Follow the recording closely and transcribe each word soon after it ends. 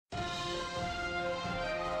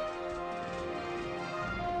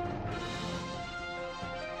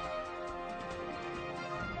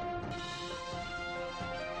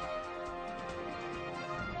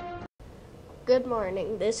Good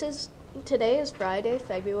morning. Today is Friday,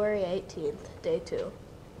 February 18th, day 2.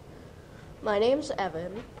 My name's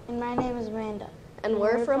Evan. And my name is Amanda. And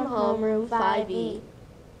we're from homeroom 5E.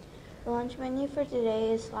 The lunch menu for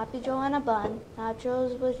today is sloppy joe on a bun,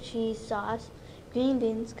 nachos with cheese sauce, green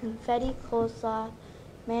beans, confetti coleslaw,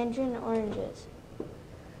 mandarin oranges.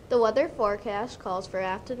 The weather forecast calls for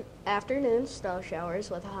afternoon snow showers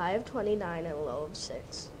with a high of 29 and a low of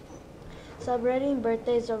 6. Celebrating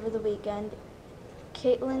birthdays over the weekend,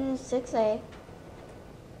 Caitlin is 6A.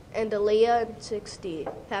 And Aaliyah in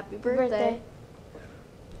 6D. Happy birthday.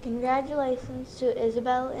 Congratulations to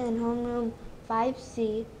Isabel in homeroom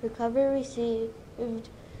 5C. The cover received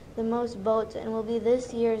the most votes and will be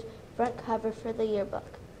this year's front cover for the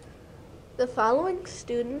yearbook. The following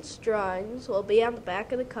students' drawings will be on the back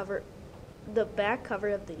cover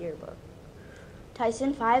of the yearbook.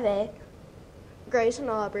 Tyson 5A. Grace and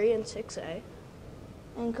Aubrey in 6A.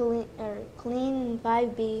 And Colleen in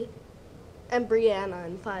 5B. And Brianna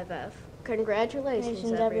in 5F.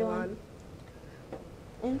 Congratulations, everyone.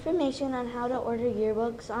 Information on how to order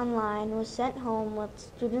yearbooks online was sent home with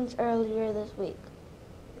students earlier this week.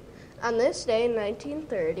 On this day in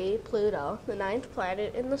 1930, Pluto, the 9th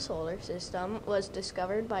planet in the solar system, was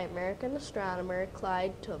discovered by American astronomer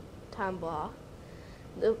Clyde Tombaugh.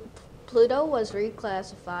 Pluto was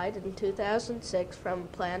reclassified in 2006 from a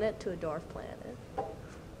planet to a dwarf planet.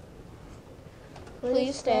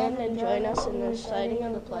 Please stand and join us in the reciting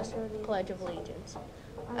of the Pledge of Allegiance.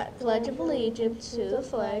 I pledge allegiance to the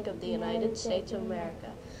flag of the United States of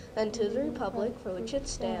America and to the republic for which it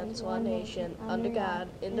stands, one nation, under God,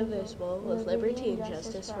 indivisible, with liberty and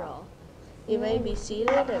justice for all. You may be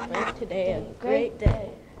seated and make today a great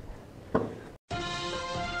day.